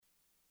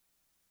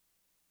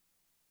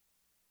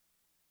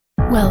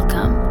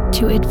Welcome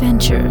to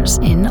Adventures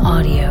in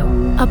Audio,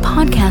 a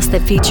podcast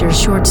that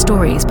features short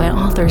stories by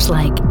authors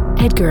like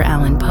Edgar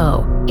Allan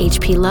Poe,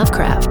 H.P.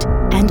 Lovecraft,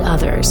 and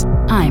others.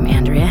 I'm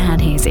Andrea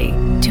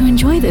Hadhazy. To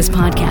enjoy this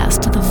podcast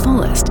to the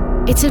fullest,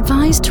 it's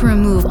advised to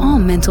remove all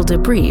mental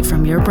debris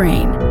from your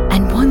brain.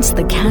 And once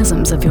the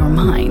chasms of your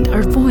mind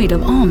are void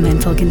of all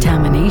mental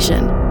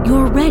contamination,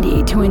 you're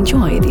ready to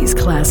enjoy these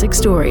classic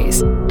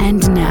stories.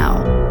 And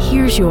now,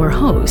 here's your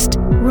host,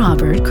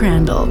 Robert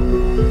Crandall.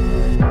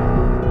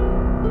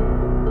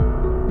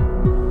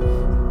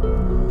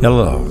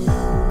 Hello,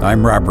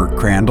 I'm Robert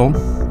Crandall.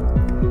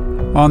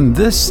 On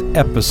this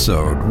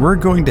episode, we're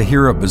going to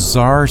hear a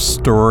bizarre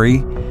story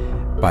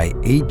by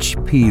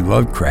H.P.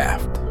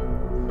 Lovecraft.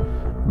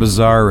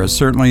 Bizarre is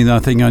certainly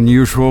nothing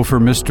unusual for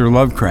Mr.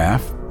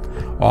 Lovecraft,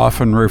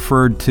 often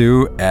referred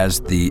to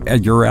as the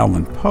Edgar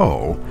Allan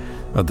Poe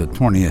of the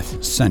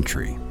 20th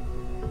century.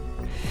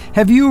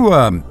 Have you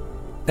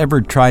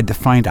ever tried to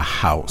find a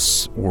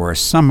house or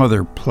some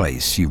other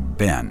place you've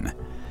been,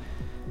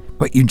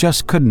 but you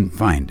just couldn't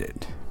find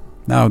it?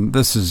 Now,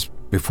 this is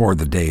before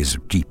the days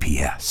of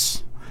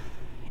GPS.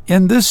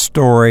 In this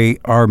story,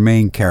 our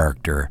main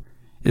character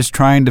is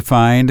trying to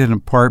find an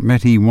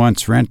apartment he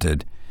once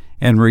rented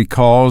and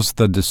recalls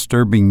the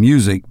disturbing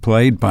music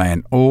played by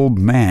an old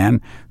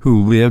man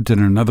who lived in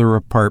another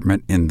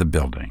apartment in the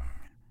building.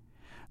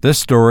 This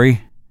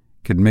story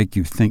could make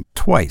you think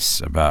twice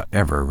about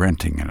ever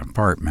renting an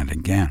apartment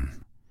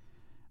again.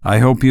 I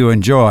hope you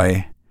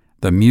enjoy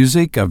The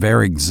Music of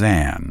Erich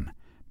Zann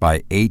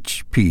by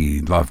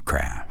H.P.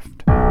 Lovecraft.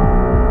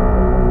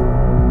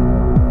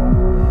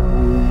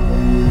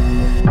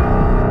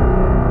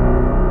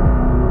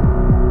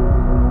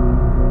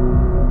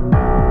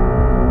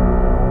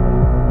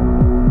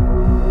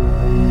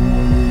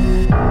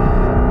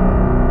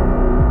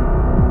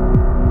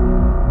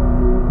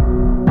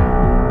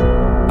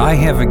 I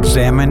have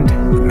examined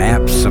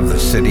maps of the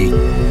city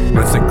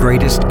with the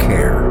greatest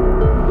care,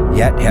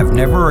 yet have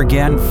never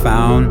again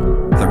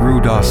found the Rue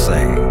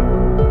d'Orsay.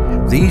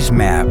 These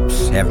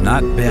maps have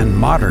not been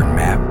modern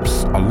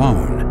maps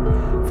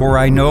alone, for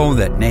I know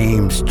that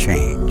names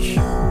change.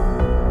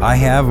 I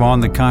have,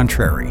 on the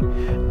contrary,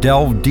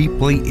 delved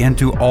deeply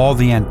into all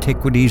the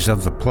antiquities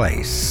of the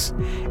place,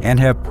 and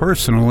have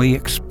personally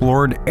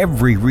explored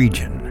every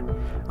region,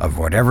 of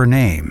whatever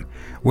name,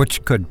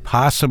 which could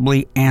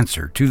possibly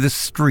answer to the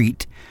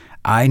street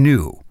I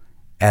knew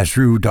as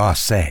Rue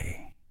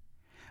d'Orsay.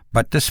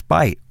 But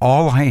despite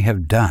all I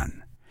have done,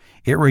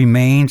 it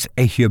remains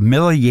a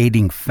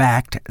humiliating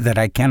fact that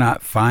I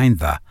cannot find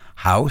the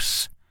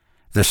house,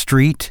 the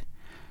street,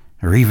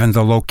 or even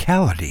the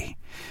locality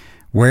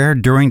where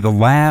during the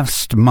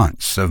last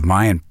months of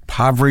my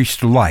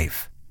impoverished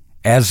life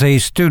as a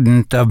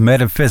student of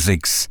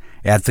metaphysics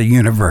at the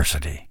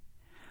university,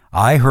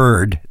 I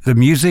heard the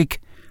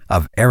music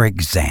of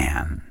Erich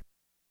Zann.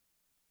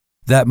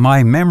 That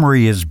my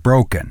memory is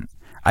broken,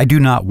 I do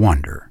not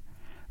wonder.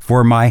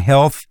 For my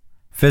health,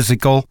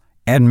 physical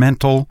and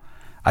mental,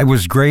 I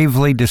was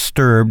gravely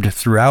disturbed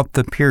throughout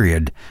the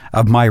period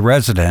of my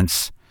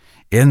residence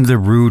in the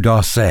Rue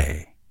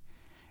d'Orsay,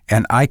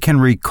 and I can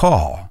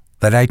recall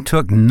that I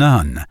took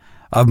none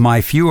of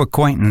my few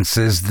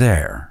acquaintances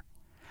there.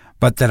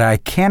 But that I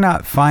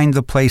cannot find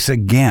the place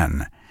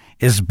again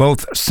is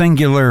both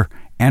singular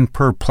and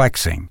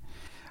perplexing,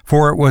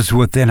 for it was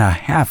within a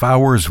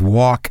half-hour's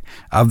walk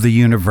of the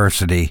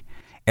university,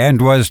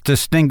 and was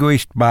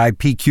distinguished by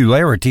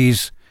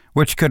peculiarities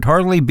which could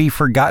hardly be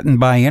forgotten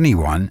by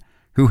anyone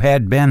who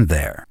had been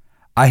there.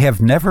 I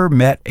have never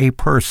met a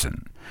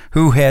person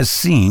who has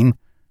seen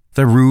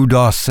the Rue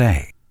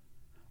d'Orsay.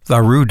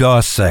 The Rue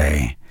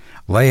d'Orsay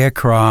lay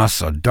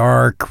across a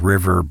dark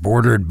river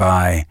bordered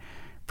by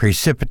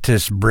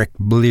precipitous brick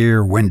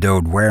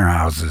blear-windowed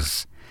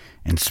warehouses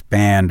and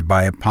spanned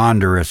by a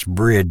ponderous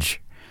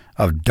bridge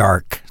of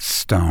dark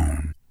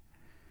stone.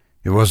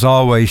 It was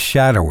always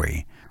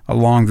shadowy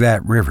along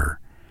that river,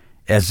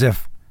 as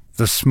if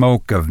the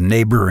smoke of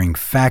neighboring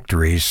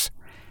factories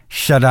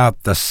shut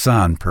out the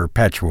sun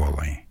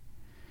perpetually.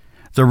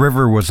 The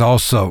river was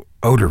also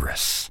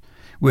odorous,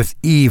 with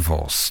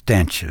evil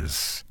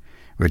stenches,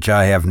 which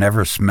I have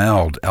never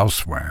smelled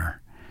elsewhere,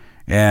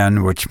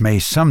 and which may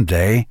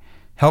someday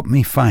help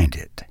me find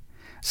it,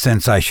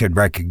 since I should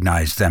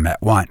recognize them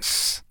at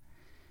once.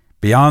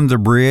 Beyond the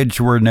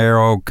bridge were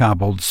narrow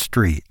cobbled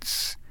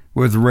streets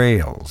with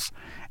rails,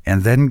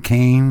 and then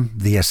came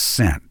the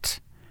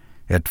ascent,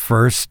 at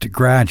first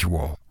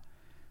gradual,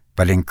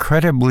 but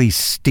incredibly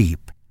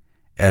steep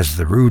as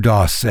the Rue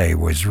d'Orsay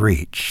was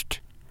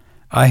reached.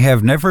 I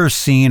have never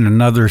seen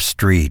another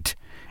street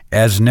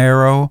as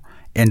narrow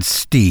and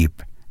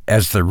steep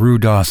as the Rue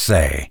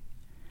d'Orsay.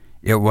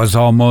 It was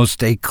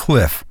almost a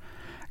cliff,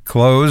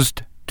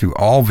 closed to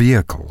all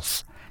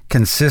vehicles,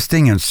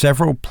 consisting in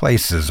several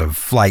places of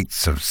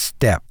flights of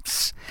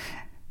steps,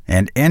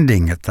 and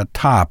ending at the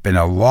top in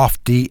a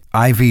lofty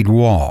ivied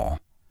wall.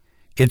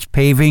 Its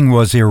paving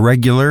was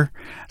irregular,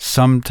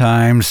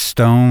 sometimes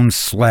stone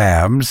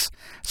slabs,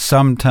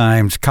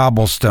 sometimes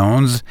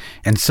cobblestones,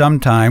 and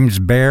sometimes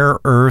bare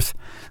earth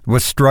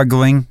with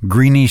struggling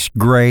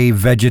greenish-gray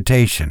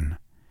vegetation.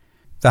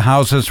 The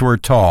houses were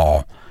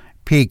tall,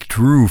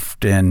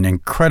 peaked-roofed, and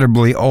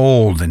incredibly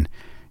old, and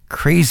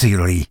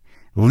crazily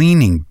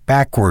leaning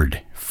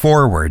backward,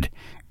 forward,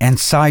 and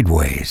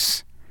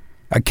sideways.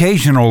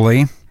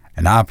 Occasionally,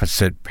 an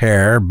opposite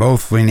pair,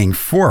 both leaning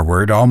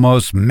forward,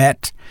 almost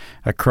met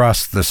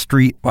across the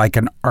street like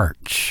an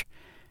arch,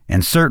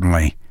 and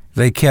certainly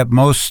they kept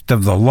most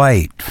of the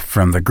light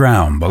from the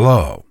ground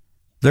below.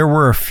 There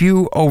were a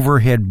few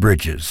overhead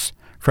bridges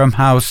from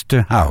house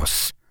to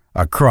house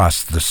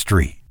across the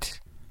street.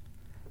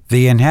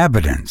 The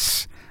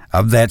inhabitants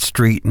of that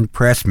street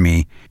impressed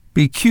me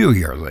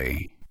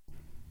peculiarly.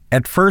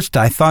 At first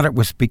I thought it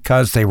was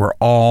because they were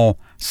all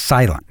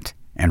silent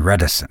and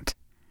reticent,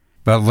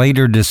 but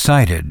later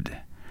decided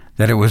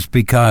that it was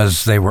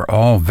because they were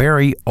all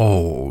very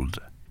old.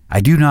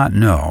 I do not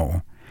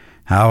know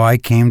how I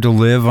came to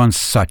live on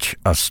such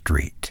a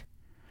street,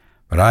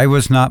 but I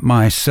was not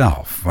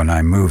myself when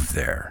I moved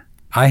there.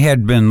 I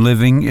had been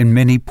living in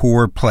many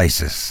poor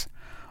places,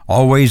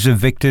 always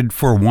evicted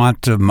for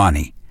want of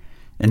money,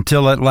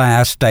 until at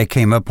last I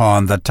came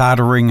upon the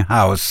tottering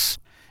house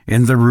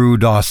in the Rue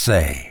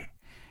d'Aussay,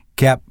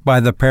 kept by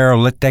the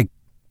paralytic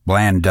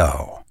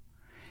Blandot.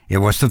 It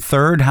was the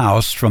third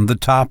house from the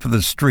top of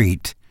the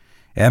street,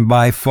 and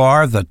by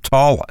far the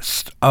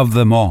tallest of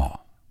them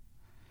all.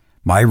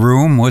 My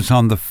room was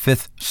on the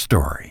 5th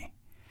story,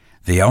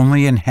 the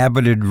only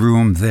inhabited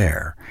room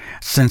there,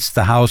 since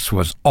the house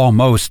was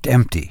almost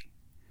empty.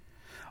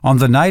 On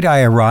the night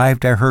I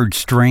arrived, I heard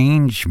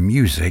strange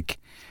music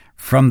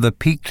from the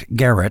peaked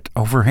garret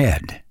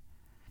overhead,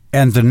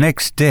 and the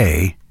next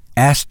day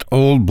asked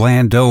old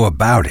Blandot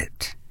about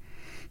it.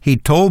 He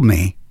told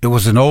me it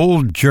was an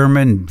old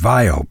German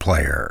viol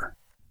player,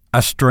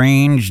 a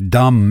strange,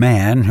 dumb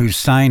man who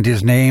signed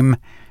his name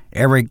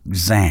Eric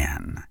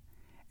Zann,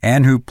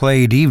 and who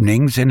played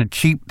evenings in a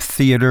cheap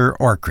theater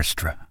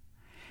orchestra,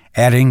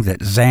 adding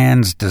that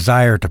Zann's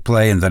desire to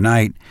play in the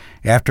night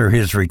after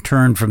his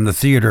return from the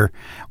theater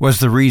was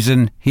the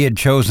reason he had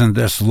chosen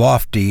this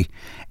lofty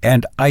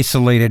and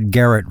isolated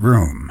garret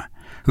room,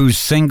 whose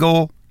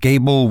single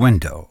gable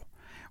window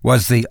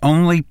was the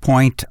only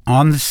point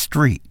on the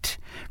street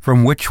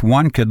from which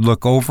one could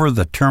look over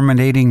the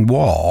terminating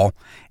wall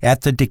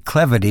at the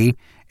declivity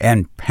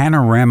and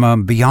panorama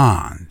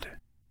beyond.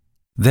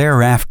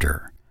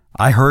 Thereafter,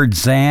 I heard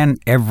Zann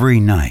every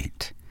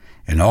night,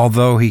 and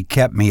although he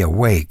kept me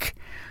awake,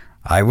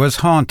 I was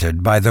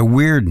haunted by the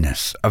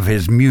weirdness of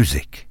his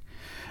music.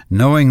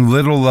 Knowing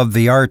little of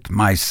the art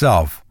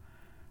myself,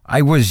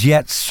 I was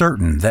yet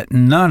certain that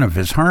none of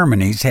his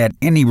harmonies had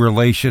any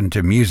relation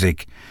to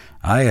music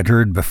I had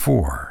heard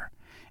before,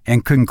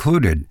 and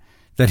concluded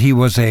that he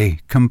was a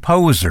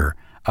composer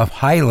of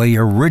highly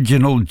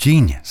original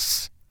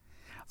genius.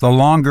 The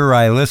longer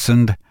I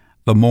listened,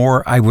 the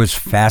more I was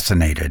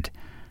fascinated,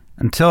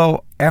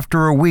 until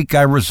after a week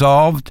I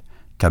resolved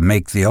to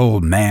make the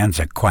old man's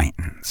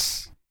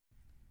acquaintance.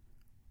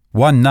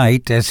 One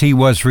night, as he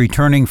was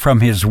returning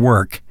from his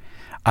work,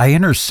 I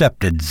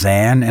intercepted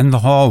Zann in the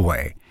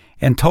hallway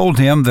and told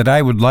him that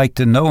I would like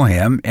to know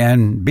him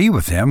and be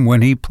with him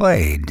when he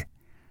played.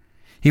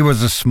 He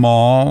was a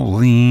small,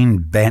 lean,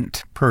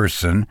 bent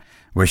person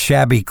with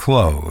shabby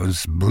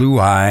clothes, blue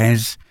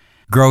eyes,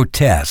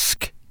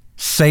 grotesque,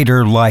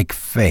 satyr-like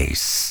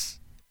face,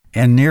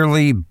 and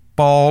nearly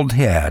bald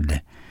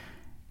head,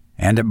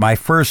 and at my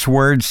first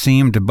words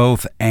seemed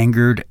both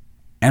angered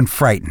and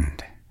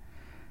frightened.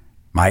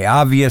 My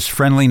obvious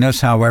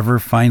friendliness, however,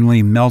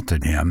 finally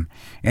melted him,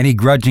 and he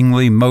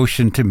grudgingly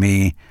motioned to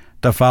me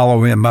to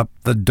follow him up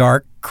the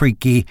dark,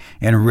 creaky,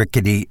 and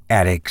rickety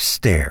attic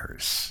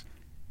stairs.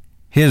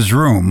 His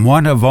room,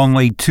 one of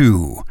only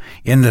two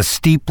in the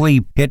steeply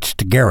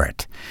pitched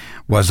garret,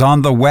 was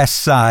on the west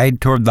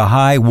side toward the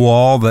high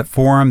wall that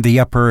formed the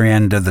upper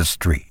end of the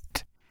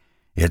street.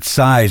 Its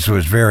size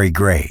was very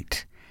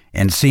great,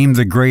 and seemed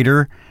the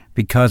greater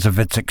because of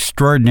its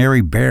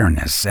extraordinary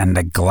bareness and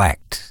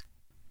neglect.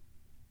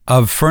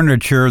 Of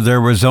furniture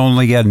there was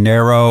only a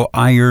narrow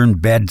iron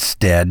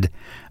bedstead,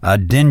 a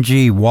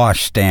dingy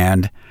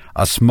washstand,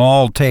 a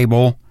small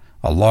table,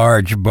 a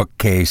large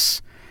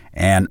bookcase,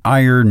 an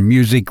iron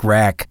music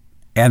rack,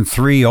 and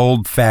 3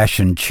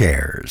 old-fashioned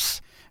chairs.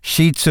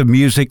 Sheets of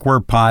music were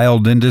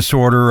piled in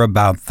disorder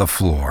about the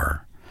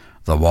floor.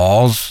 The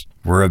walls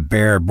were of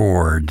bare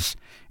boards,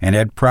 and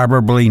had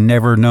probably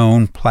never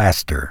known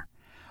plaster,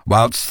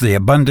 whilst the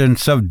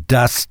abundance of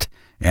dust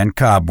and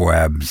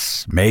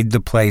cobwebs made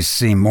the place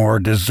seem more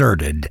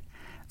deserted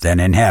than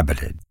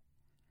inhabited.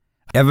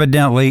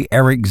 Evidently,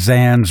 Eric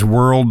Zann's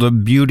world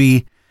of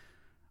beauty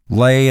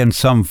lay in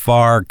some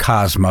far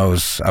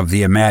cosmos of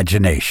the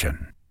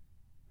imagination.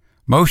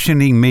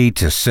 Motioning me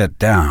to sit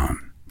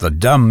down, the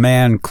dumb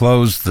man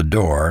closed the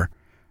door,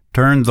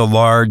 turned the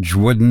large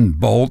wooden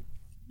bolt,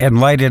 and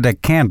lighted a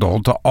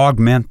candle to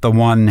augment the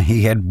one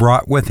he had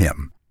brought with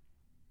him.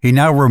 He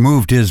now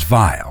removed his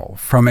vial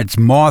from its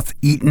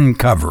moth-eaten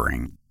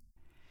covering,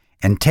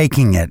 and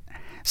taking it,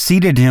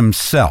 seated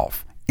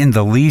himself in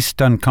the least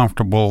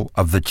uncomfortable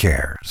of the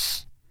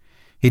chairs.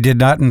 He did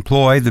not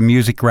employ the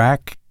music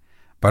rack,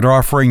 but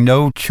offering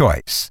no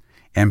choice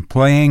and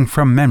playing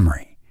from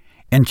memory,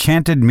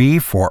 enchanted me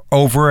for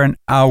over an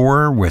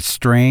hour with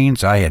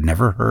strains I had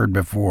never heard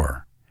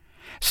before,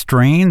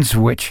 strains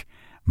which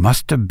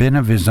must have been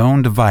of his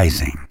own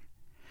devising.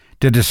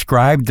 To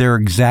describe their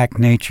exact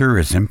nature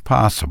is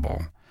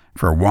impossible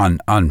for one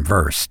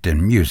unversed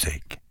in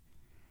music.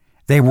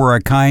 They were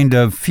a kind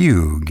of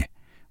fugue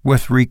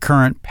with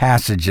recurrent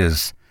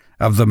passages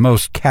of the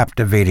most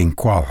captivating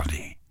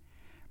quality,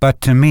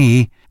 but to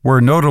me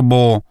were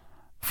notable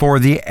for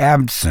the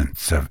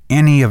absence of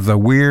any of the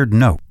weird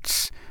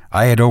notes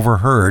I had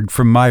overheard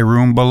from my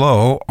room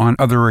below on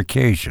other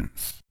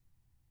occasions.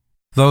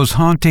 Those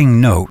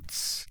haunting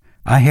notes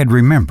I had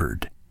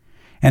remembered,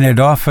 and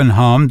had often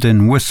hummed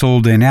and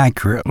whistled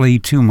inaccurately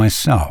to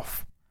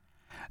myself.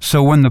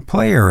 So when the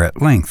player at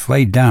length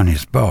laid down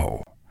his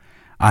bow,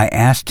 I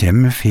asked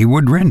him if he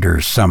would render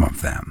some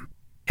of them.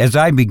 As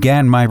I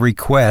began my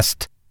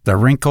request, the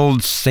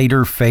wrinkled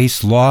satyr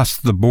face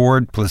lost the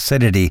bored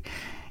placidity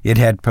it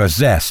had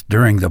possessed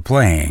during the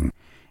playing,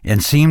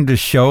 and seemed to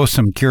show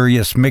some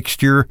curious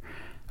mixture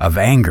of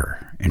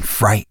anger and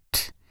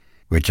fright,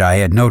 which I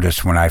had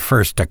noticed when I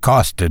first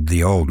accosted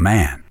the old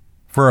man.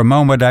 For a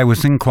moment I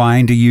was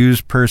inclined to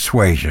use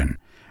persuasion,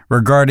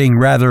 regarding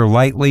rather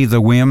lightly the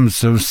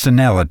whims of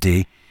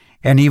senility,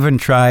 and even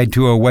tried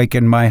to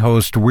awaken my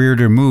host's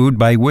weirder mood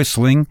by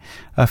whistling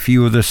a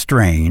few of the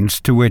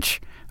strains to which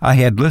I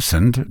had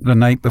listened the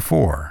night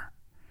before.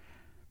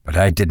 But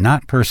I did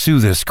not pursue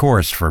this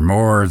course for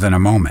more than a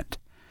moment,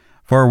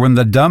 for when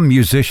the dumb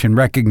musician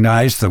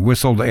recognized the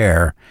whistled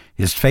air,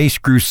 his face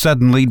grew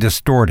suddenly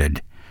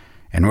distorted,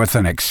 and with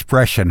an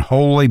expression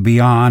wholly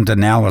beyond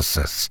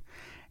analysis,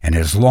 and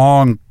his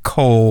long,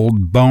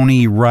 cold,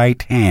 bony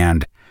right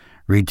hand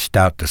reached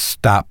out to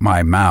stop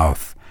my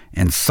mouth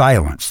and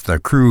silence the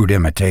crude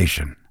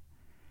imitation.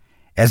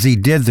 As he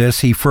did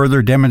this, he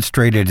further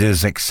demonstrated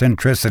his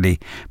eccentricity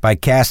by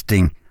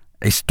casting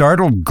a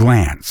startled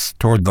glance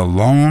toward the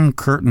lone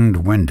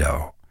curtained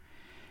window,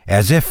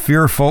 as if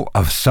fearful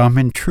of some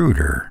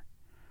intruder,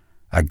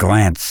 a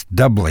glance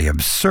doubly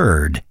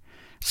absurd,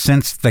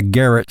 since the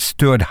garret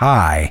stood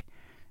high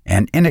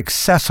and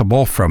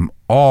inaccessible from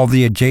all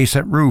the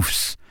adjacent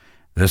roofs,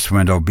 this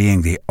window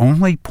being the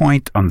only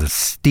point on the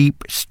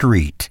steep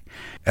street,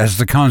 as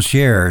the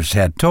concierge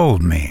had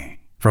told me,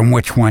 from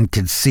which one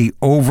could see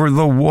over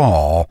the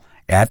wall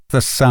at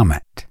the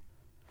summit.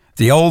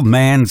 The old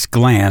man's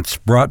glance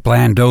brought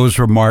Blandot's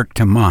remark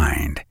to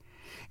mind,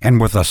 and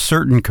with a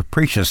certain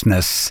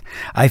capriciousness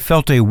I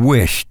felt a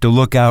wish to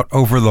look out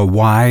over the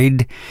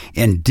wide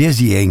and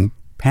dizzying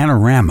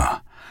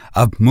panorama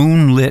of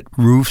moonlit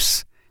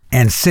roofs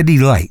and city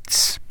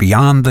lights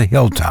beyond the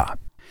hilltop,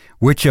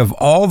 which of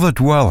all the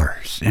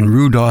dwellers in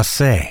Rue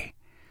d'Auseil,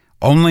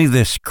 only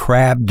this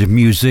crabbed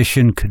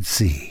musician could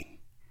see.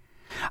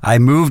 I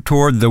moved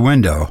toward the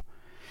window,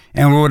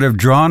 and would have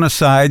drawn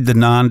aside the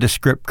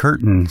nondescript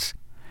curtains,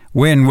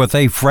 when, with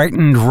a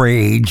frightened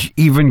rage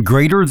even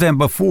greater than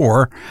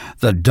before,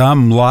 the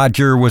dumb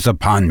lodger was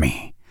upon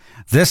me,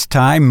 this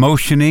time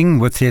motioning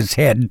with his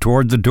head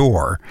toward the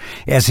door,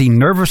 as he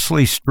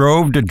nervously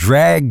strove to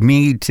drag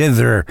me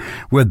thither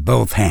with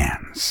both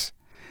hands.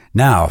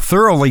 Now,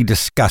 thoroughly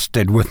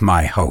disgusted with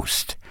my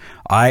host,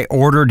 I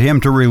ordered him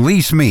to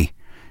release me,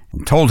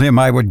 and told him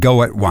I would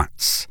go at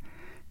once.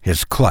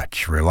 His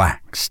clutch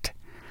relaxed,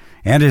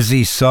 and as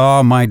he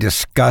saw my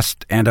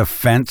disgust and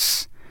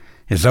offense,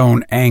 his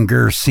own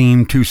anger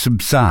seemed to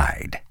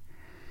subside.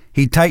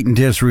 He tightened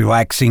his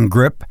relaxing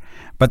grip,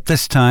 but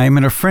this time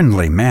in a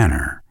friendly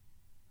manner.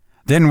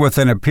 Then, with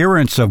an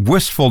appearance of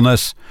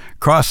wistfulness,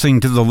 crossing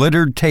to the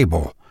littered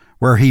table,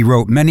 where he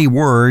wrote many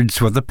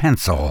words with a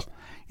pencil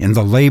in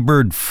the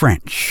labored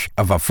French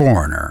of a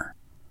foreigner.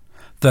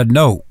 The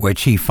note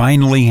which he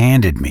finally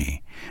handed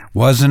me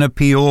was an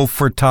appeal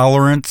for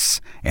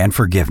tolerance and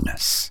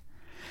forgiveness.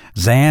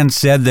 Zan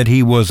said that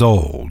he was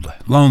old,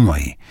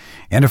 lonely,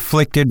 and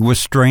afflicted with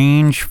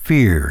strange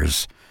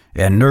fears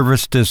and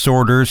nervous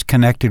disorders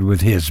connected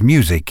with his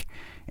music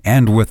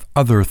and with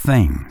other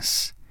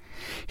things.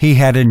 He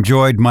had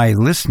enjoyed my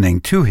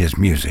listening to his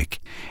music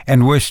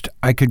and wished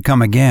I could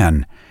come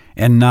again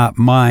and not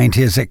mind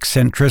his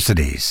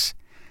eccentricities,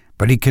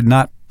 but he could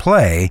not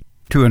play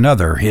to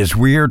another his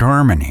weird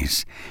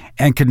harmonies,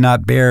 and could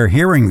not bear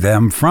hearing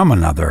them from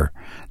another,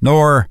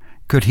 nor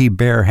could he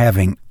bear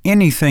having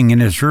anything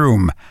in his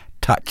room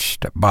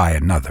touched by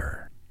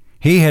another.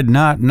 He had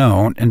not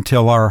known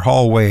until our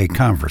hallway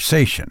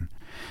conversation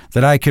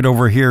that I could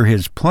overhear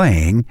his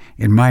playing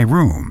in my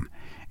room,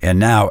 and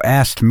now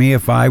asked me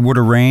if I would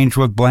arrange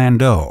with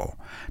Blandot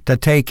to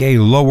take a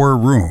lower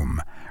room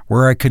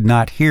where I could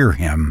not hear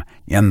him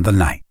in the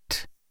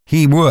night.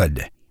 He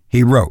would,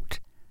 he wrote,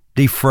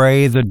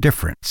 defray the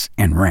difference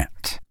in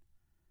rent.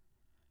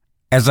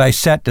 As I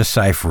sat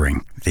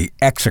deciphering the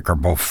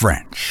execrable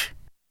French,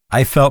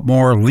 I felt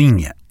more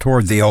lenient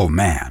toward the old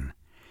man.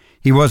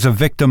 He was a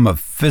victim of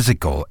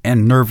physical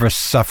and nervous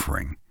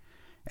suffering,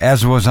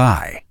 as was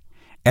I,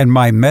 and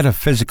my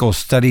metaphysical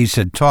studies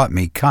had taught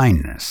me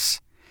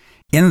kindness.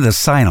 In the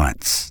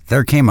silence,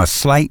 there came a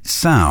slight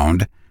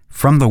sound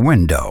from the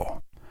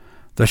window.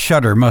 The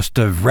shutter must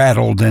have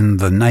rattled in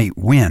the night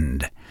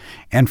wind,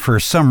 and for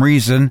some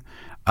reason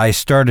I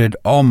started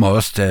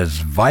almost as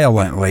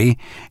violently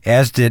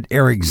as did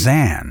Eric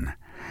Zahn.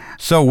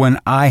 So when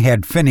I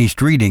had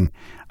finished reading,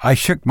 I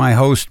shook my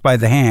host by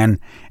the hand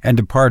and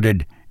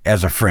departed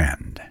as a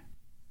friend.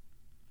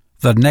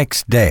 The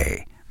next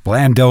day,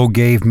 Blando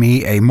gave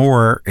me a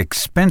more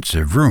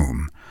expensive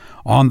room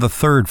on the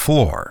 3rd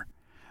floor,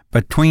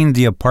 between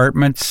the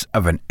apartments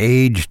of an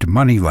aged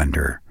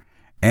moneylender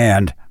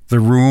and the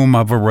room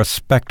of a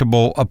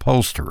respectable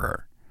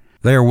upholsterer.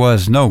 There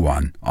was no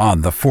one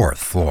on the 4th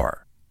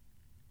floor.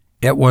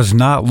 It was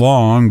not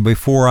long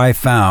before I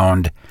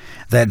found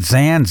that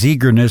Zahn's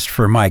eagerness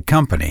for my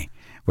company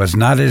was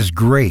not as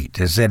great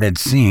as it had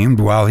seemed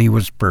while he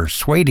was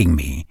persuading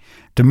me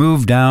to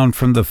move down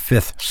from the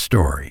 5th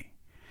story.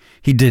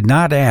 He did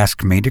not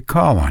ask me to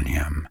call on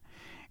him,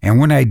 and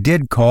when I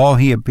did call,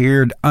 he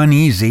appeared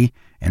uneasy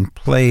and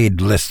played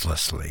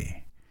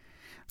listlessly.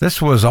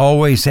 This was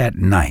always at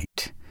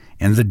night.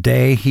 In the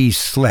day he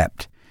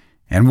slept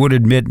and would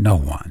admit no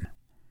one.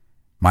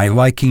 My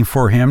liking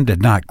for him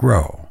did not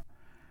grow,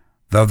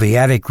 though the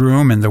attic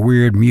room and the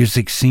weird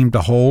music seemed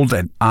to hold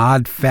an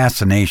odd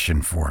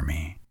fascination for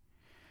me.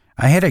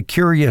 I had a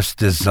curious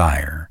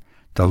desire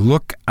to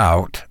look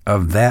out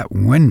of that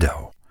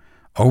window,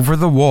 over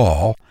the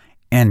wall,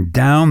 and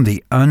down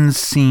the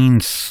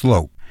unseen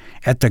slope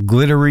at the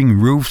glittering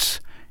roofs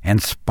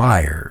and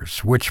spires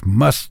which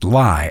must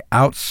lie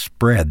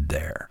outspread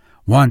there.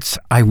 Once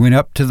I went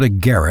up to the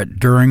garret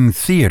during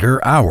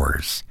theater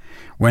hours,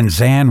 when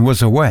Zahn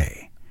was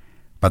away,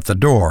 but the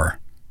door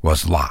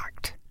was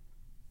locked.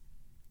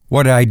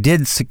 What I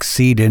did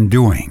succeed in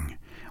doing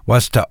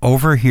was to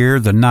overhear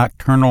the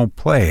nocturnal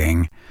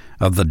playing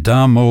of the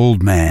dumb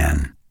old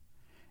man.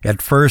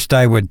 At first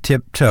I would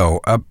tiptoe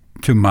up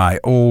to my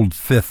old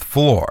 5th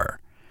floor.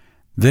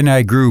 Then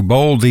I grew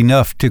bold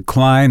enough to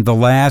climb the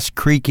last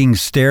creaking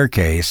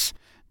staircase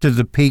to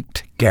the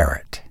peaked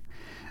garret.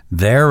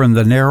 There in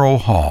the narrow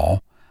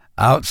hall,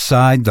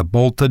 outside the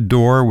bolted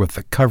door with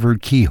the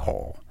covered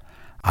keyhole,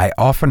 I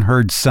often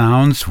heard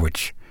sounds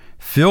which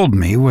filled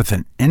me with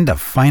an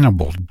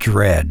indefinable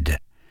dread,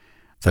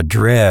 the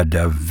dread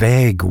of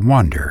vague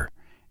wonder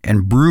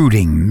and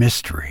brooding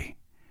mystery.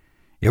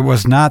 It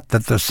was not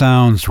that the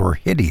sounds were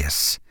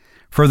hideous,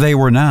 for they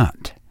were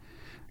not,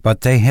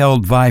 but they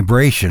held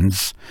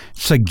vibrations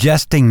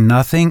suggesting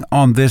nothing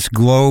on this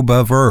globe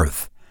of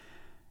earth,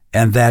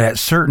 and that at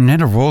certain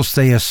intervals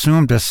they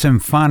assumed a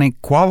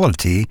symphonic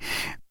quality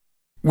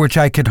which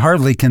I could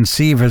hardly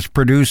conceive as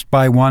produced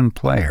by one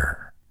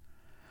player.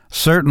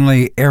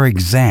 Certainly Eric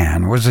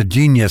Zahn was a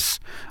genius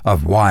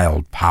of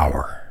wild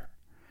power.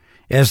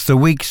 As the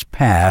weeks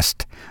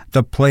passed,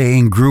 the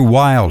playing grew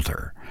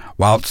wilder,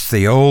 whilst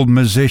the old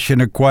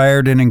musician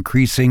acquired an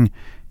increasing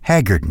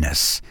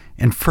haggardness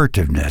and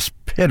furtiveness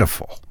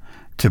pitiful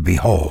to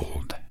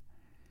behold.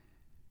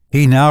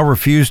 He now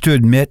refused to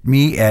admit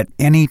me at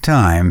any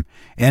time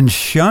and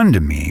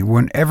shunned me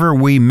whenever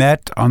we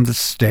met on the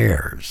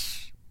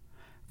stairs.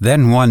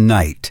 Then one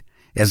night,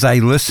 as I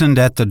listened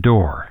at the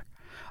door,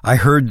 I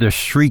heard the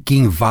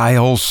shrieking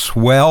viol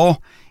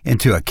swell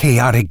into a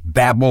chaotic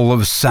babble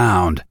of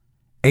sound,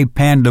 a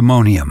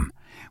pandemonium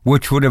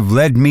which would have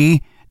led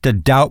me to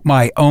doubt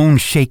my own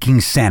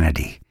shaking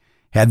sanity,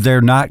 had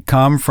there not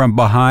come from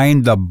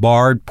behind the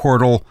barred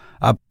portal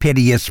a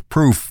piteous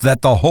proof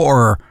that the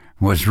horror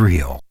was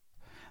real.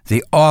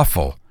 The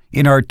awful,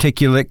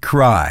 inarticulate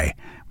cry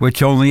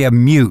which only a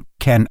mute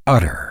can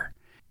utter,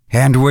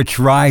 and which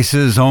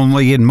rises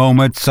only in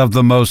moments of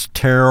the most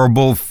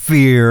terrible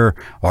fear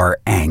or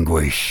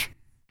anguish.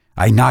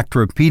 I knocked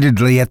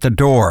repeatedly at the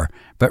door,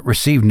 but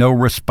received no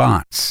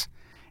response.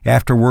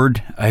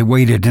 Afterward, I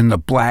waited in the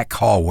black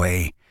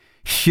hallway,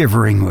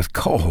 shivering with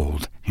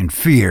cold and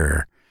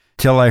fear,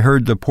 till I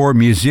heard the poor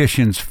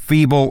musician's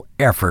feeble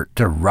effort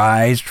to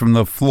rise from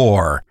the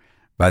floor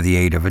by the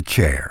aid of a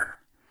chair.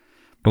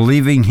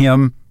 Believing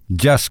him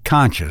just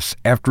conscious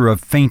after a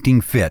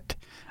fainting fit,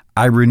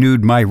 I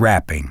renewed my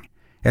rapping,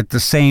 at the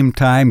same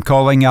time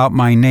calling out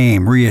my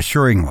name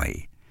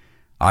reassuringly.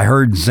 I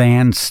heard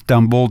Zahn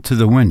stumble to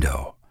the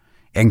window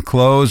and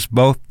close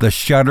both the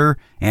shutter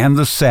and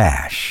the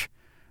sash,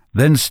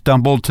 then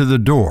stumbled to the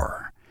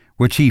door,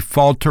 which he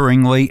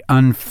falteringly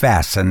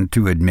unfastened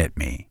to admit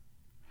me.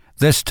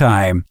 This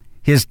time,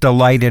 his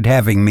delight at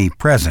having me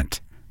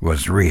present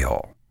was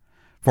real,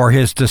 for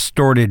his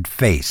distorted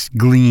face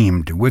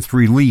gleamed with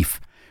relief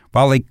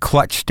while he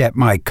clutched at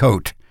my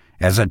coat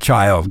as a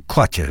child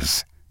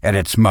clutches at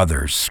its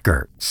mother's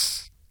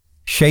skirts.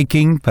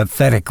 Shaking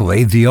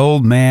pathetically, the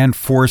old man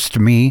forced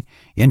me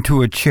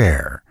into a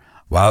chair,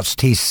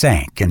 whilst he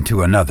sank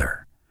into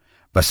another,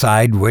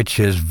 beside which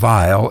his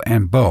viol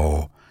and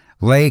bow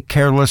lay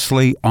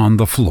carelessly on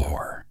the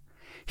floor.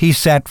 He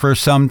sat for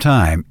some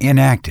time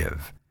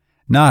inactive,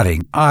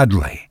 nodding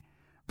oddly,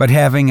 but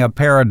having a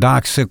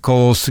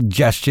paradoxical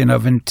suggestion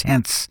of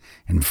intense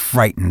and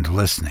frightened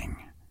listening.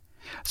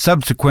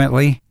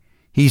 Subsequently,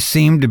 he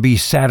seemed to be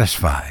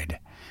satisfied,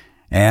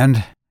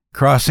 and,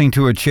 crossing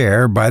to a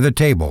chair by the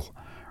table,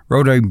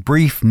 wrote a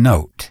brief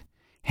note,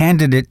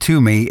 handed it to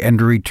me,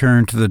 and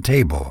returned to the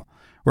table,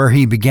 where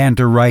he began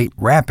to write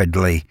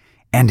rapidly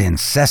and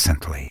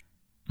incessantly.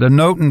 The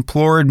note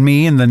implored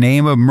me in the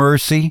name of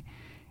mercy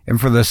and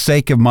for the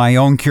sake of my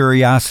own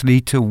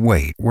curiosity to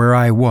wait where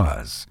I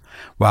was,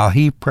 while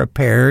he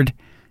prepared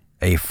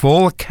a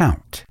full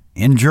account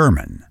in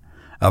German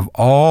of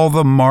all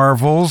the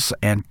marvels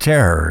and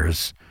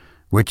terrors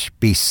which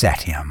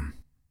beset him.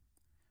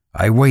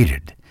 I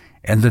waited,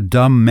 and the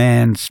dumb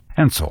man's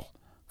pencil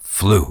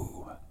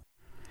flew.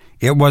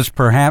 It was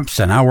perhaps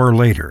an hour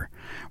later,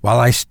 while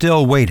I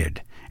still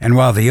waited, and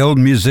while the old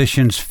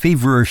musician's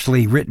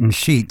feverishly written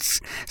sheets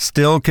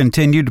still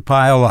continued to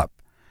pile up,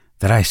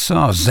 that I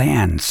saw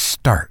Zan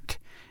start,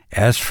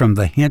 as from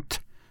the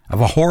hint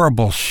of a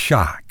horrible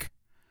shock.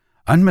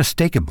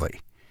 Unmistakably,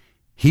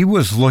 he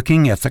was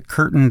looking at the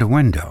curtained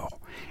window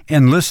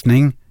and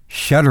listening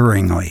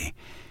shudderingly.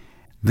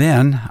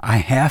 Then I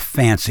half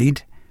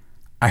fancied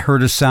I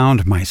heard a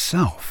sound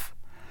myself,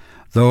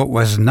 though it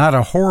was not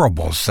a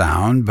horrible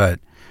sound, but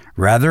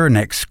rather an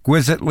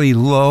exquisitely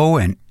low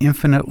and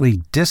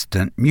infinitely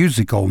distant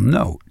musical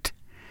note,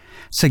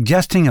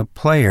 suggesting a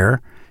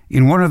player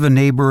in one of the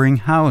neighboring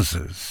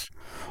houses,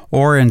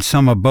 or in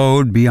some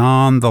abode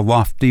beyond the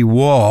lofty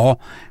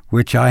wall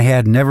which I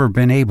had never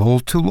been able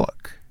to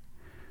look.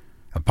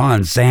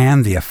 Upon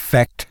Zan the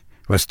effect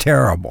was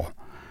terrible,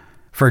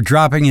 for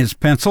dropping his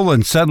pencil,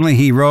 and suddenly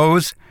he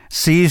rose,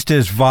 seized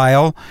his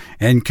viol,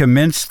 and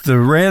commenced to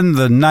rend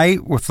the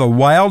night with the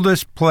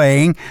wildest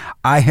playing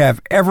I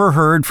have ever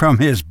heard from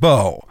his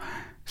bow,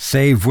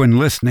 save when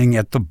listening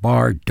at the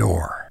barred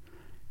door.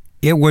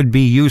 It would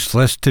be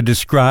useless to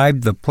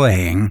describe the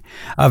playing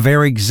of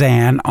Erich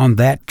Zan on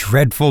that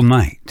dreadful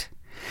night.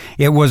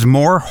 It was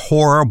more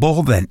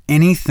horrible than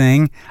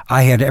anything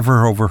I had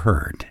ever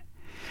overheard,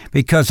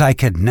 because I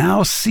could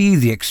now see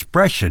the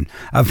expression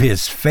of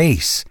his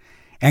face,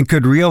 and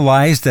could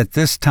realize that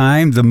this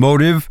time the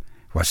motive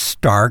was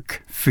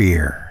stark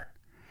fear.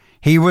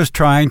 He was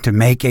trying to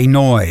make a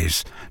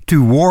noise,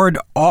 to ward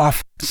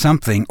off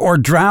something or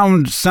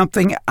drown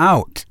something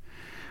out.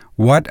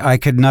 What I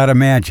could not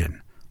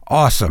imagine,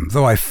 awesome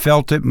though I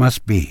felt it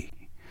must be.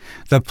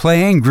 The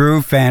playing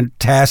grew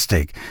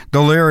fantastic,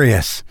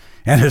 delirious,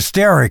 and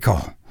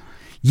hysterical,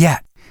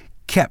 yet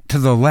kept to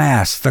the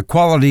last the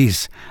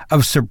qualities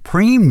of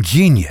supreme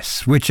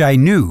genius which I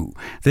knew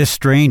this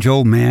strange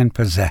old man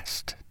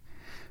possessed.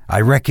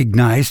 I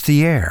recognized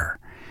the air.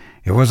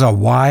 It was a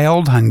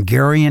wild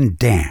Hungarian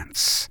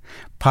dance,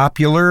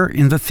 popular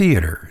in the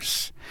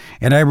theaters,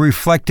 and I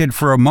reflected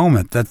for a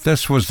moment that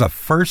this was the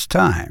first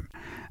time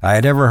I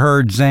had ever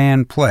heard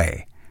Zan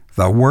play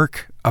the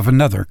work of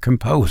another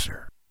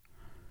composer.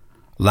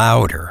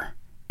 Louder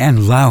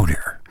and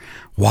louder,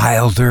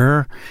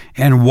 wilder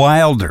and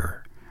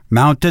wilder,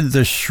 mounted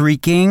the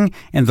shrieking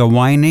and the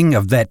whining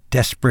of that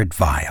desperate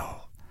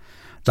viol.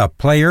 The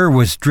player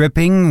was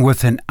dripping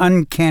with an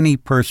uncanny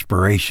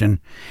perspiration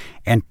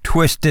and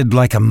twisted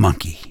like a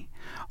monkey,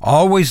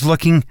 always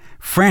looking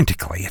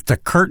frantically at the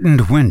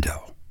curtained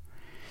window.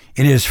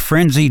 In his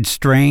frenzied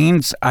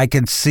strains, I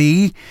could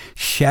see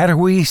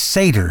shadowy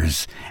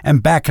satyrs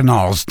and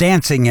bacchanals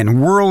dancing and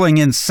whirling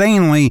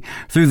insanely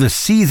through the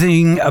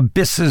seething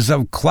abysses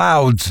of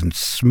clouds and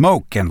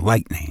smoke and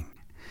lightning.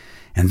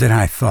 And then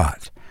I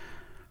thought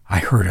I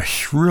heard a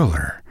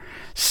shriller,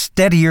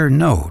 steadier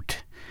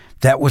note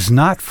that was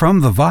not from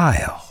the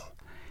viol,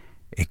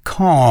 a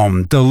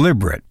calm,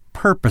 deliberate,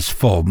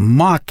 purposeful,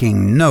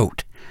 mocking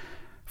note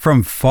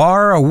from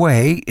far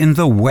away in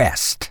the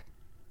west.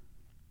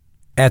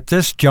 At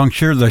this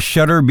juncture, the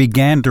shutter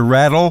began to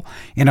rattle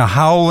in a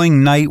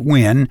howling night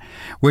wind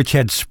which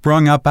had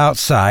sprung up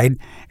outside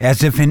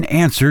as if in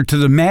answer to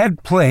the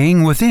mad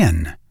playing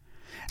within.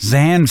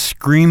 Zan's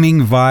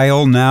screaming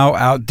viol now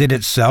outdid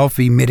itself,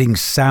 emitting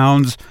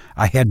sounds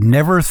I had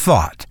never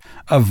thought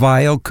a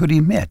viol could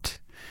emit.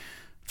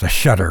 The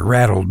shutter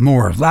rattled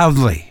more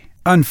loudly,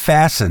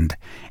 unfastened,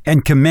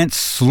 and commenced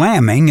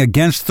slamming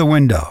against the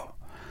window.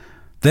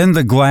 Then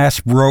the glass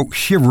broke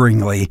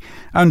shiveringly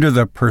under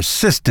the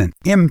persistent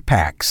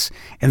impacts,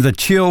 and the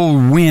chill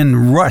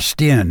wind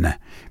rushed in,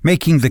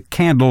 making the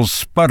candles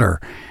sputter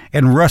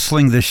and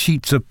rustling the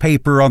sheets of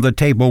paper on the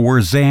table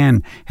where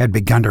Zan had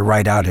begun to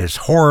write out his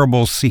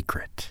horrible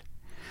secret.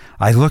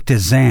 I looked at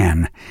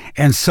Zan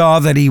and saw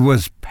that he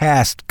was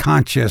past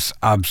conscious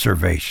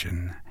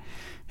observation.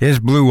 His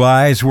blue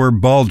eyes were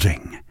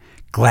bulging,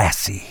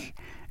 glassy,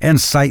 and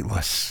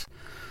sightless,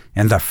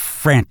 and the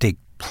frantic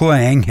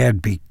playing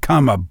had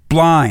become a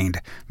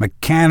blind,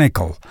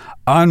 mechanical,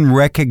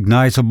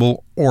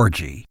 unrecognizable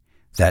orgy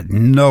that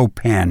no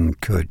pen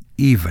could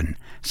even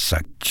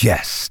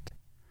suggest.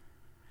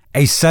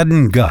 A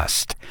sudden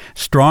gust,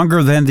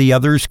 stronger than the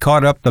others,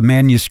 caught up the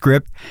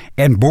manuscript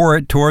and bore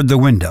it toward the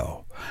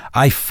window,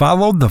 I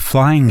followed the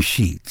flying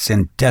sheets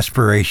in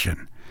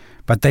desperation,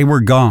 but they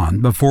were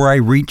gone before I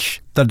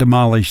reached the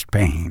demolished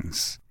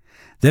panes.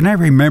 Then I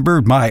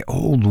remembered my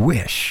old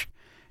wish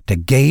to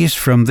gaze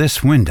from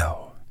this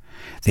window,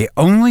 the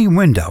only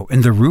window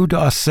in the Rue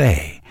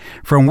d'Auseil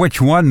from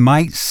which one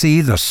might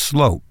see the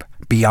slope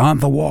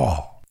beyond the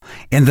wall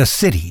and the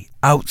city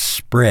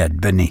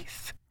outspread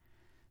beneath.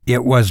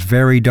 It was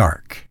very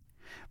dark,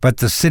 but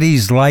the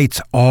city's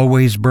lights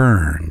always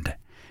burned,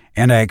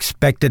 and I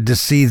expected to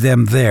see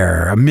them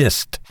there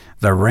amidst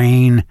the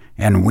rain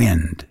and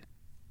wind.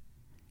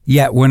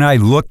 Yet when I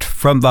looked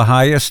from the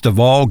highest of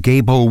all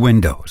gable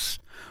windows,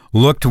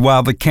 looked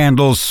while the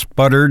candles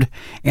sputtered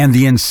and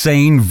the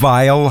insane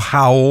viol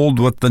howled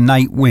with the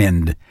night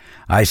wind,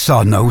 I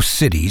saw no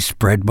city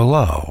spread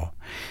below.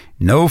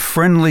 No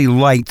friendly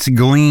lights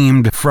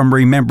gleamed from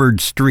remembered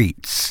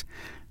streets,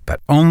 but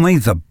only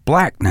the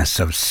blackness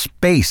of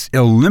space,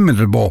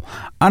 illimitable,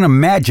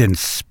 unimagined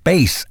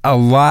space,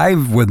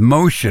 alive with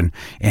motion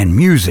and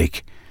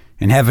music,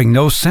 and having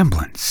no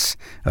semblance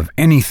of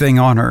anything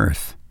on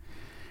earth.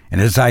 And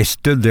as I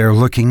stood there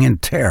looking in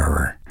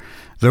terror,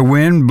 the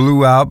wind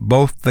blew out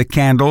both the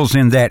candles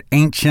in that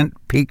ancient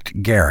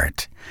peaked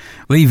garret,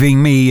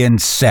 leaving me in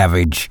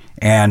savage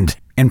and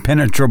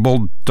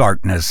impenetrable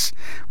darkness,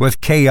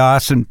 with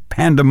chaos and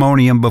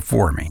pandemonium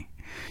before me,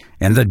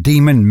 and the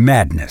demon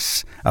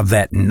madness of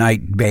that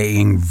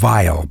night-baying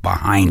viol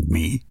behind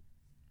me.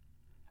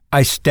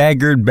 I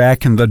staggered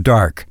back in the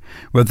dark,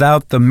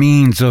 without the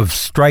means of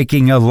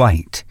striking a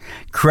light,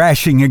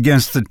 crashing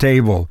against the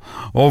table,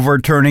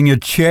 overturning a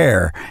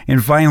chair,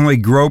 and finally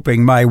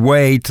groping my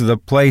way to the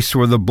place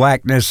where the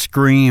blackness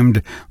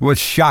screamed with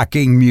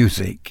shocking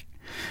music.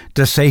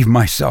 To save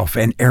myself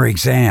and Eric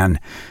Zahn,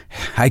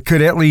 I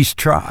could at least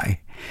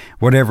try,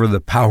 whatever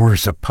the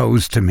powers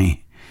opposed to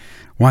me.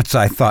 Once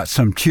I thought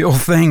some chill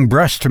thing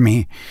brushed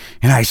me,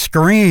 and I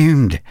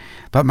screamed,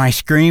 but my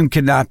scream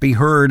could not be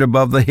heard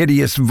above the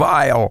hideous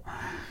viol.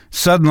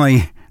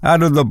 Suddenly,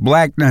 out of the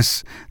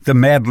blackness, the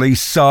madly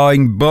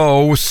sawing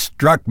bow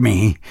struck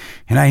me,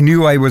 and I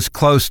knew I was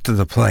close to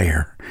the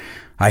player.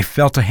 I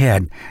felt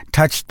ahead,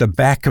 touched the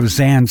back of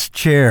Zahn's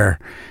chair,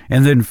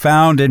 and then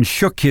found and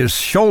shook his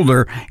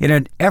shoulder in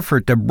an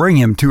effort to bring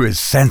him to his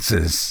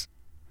senses.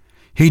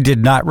 He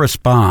did not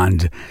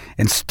respond,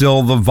 and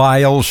still the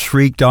viol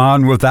shrieked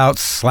on without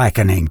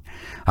slackening.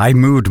 I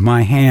moved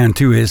my hand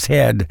to his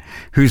head,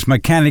 whose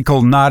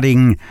mechanical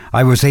nodding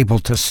I was able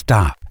to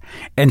stop,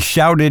 and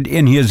shouted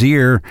in his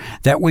ear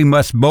that we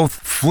must both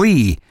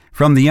flee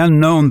from the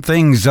unknown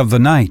things of the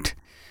night.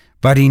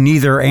 But he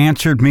neither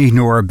answered me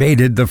nor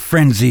abated the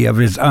frenzy of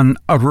his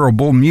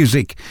unutterable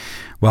music,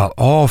 while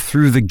all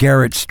through the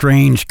garret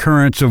strange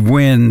currents of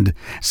wind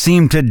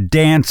seemed to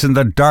dance in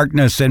the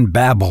darkness and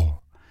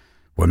babble.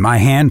 When my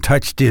hand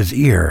touched his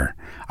ear,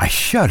 I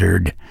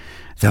shuddered,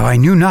 though I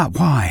knew not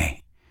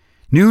why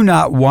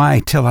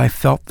till I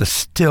felt the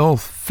still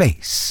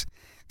face,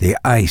 the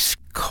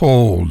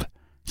ice-cold,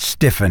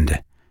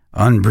 stiffened,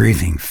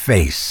 unbreathing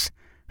face,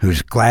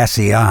 whose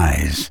glassy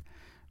eyes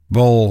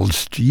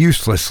bulged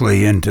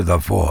uselessly into the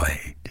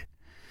void.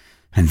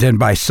 And then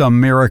by some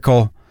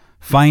miracle,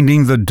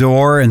 finding the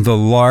door and the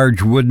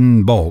large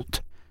wooden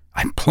bolt,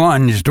 I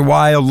plunged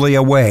wildly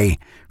away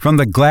from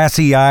the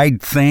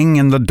glassy-eyed thing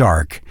in the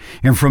dark,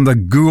 and from the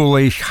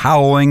ghoulish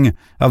howling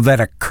of that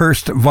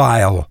accursed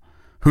viol,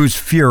 whose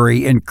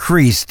fury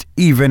increased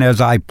even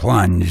as I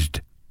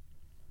plunged.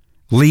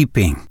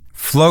 Leaping,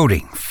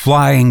 floating,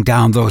 flying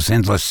down those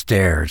endless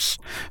stairs,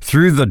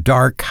 through the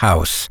dark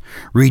house,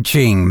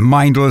 reaching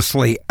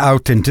mindlessly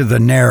out into the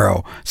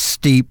narrow,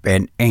 steep,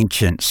 and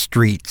ancient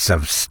streets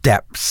of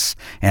steps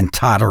and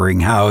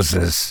tottering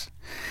houses,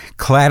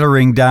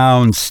 clattering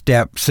down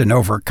steps and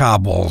over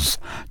cobbles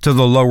to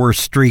the lower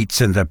streets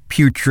and the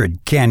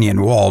putrid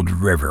canyon-walled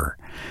river,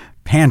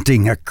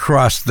 panting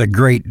across the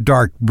great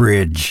dark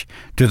bridge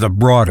to the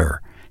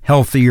broader,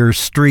 healthier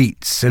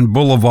streets and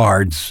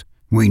boulevards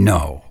we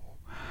know.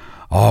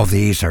 All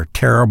these are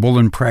terrible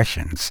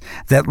impressions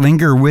that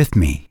linger with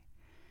me,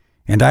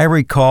 and I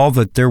recall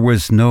that there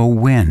was no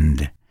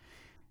wind,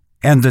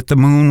 and that the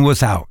moon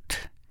was out,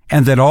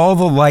 and that all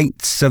the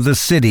lights of the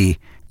city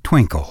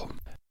twinkled.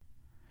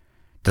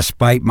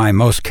 Despite my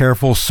most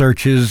careful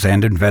searches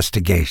and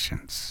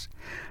investigations,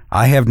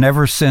 I have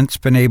never since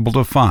been able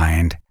to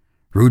find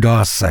Rue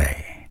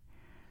d'Auseil,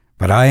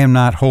 but I am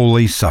not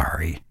wholly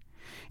sorry,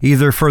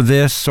 either for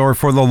this or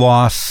for the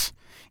loss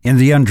in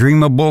the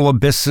undreamable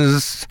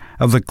abysses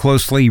of the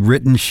closely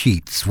written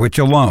sheets which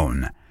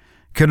alone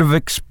could have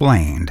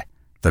explained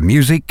the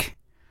music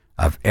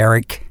of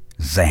Eric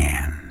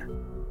Zahn.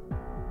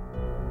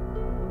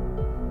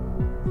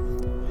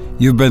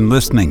 You've been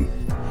listening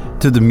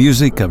to the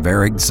music of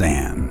Eric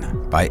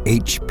Zahn by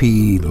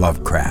H.P.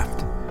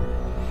 Lovecraft.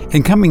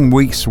 In coming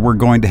weeks, we're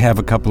going to have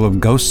a couple of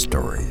ghost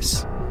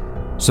stories.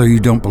 So you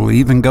don't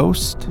believe in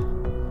ghosts?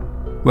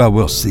 Well,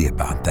 we'll see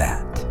about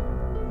that.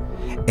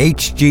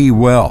 H.G.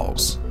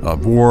 Wells,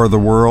 of War of the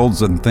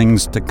Worlds and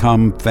Things to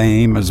Come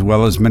fame, as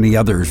well as many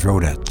others,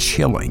 wrote a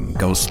chilling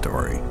ghost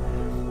story.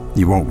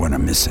 You won't want to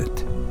miss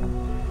it.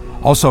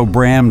 Also,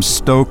 Bram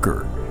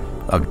Stoker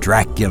of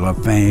Dracula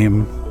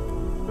fame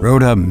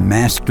wrote a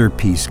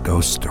masterpiece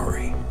ghost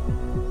story.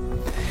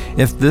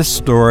 If this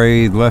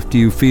story left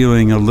you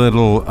feeling a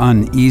little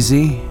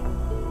uneasy,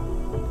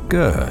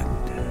 good.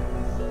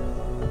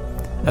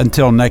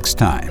 Until next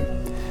time,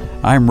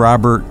 I'm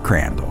Robert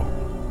Crandall.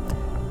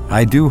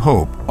 I do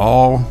hope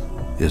all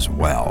is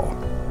well.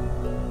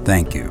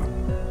 Thank you.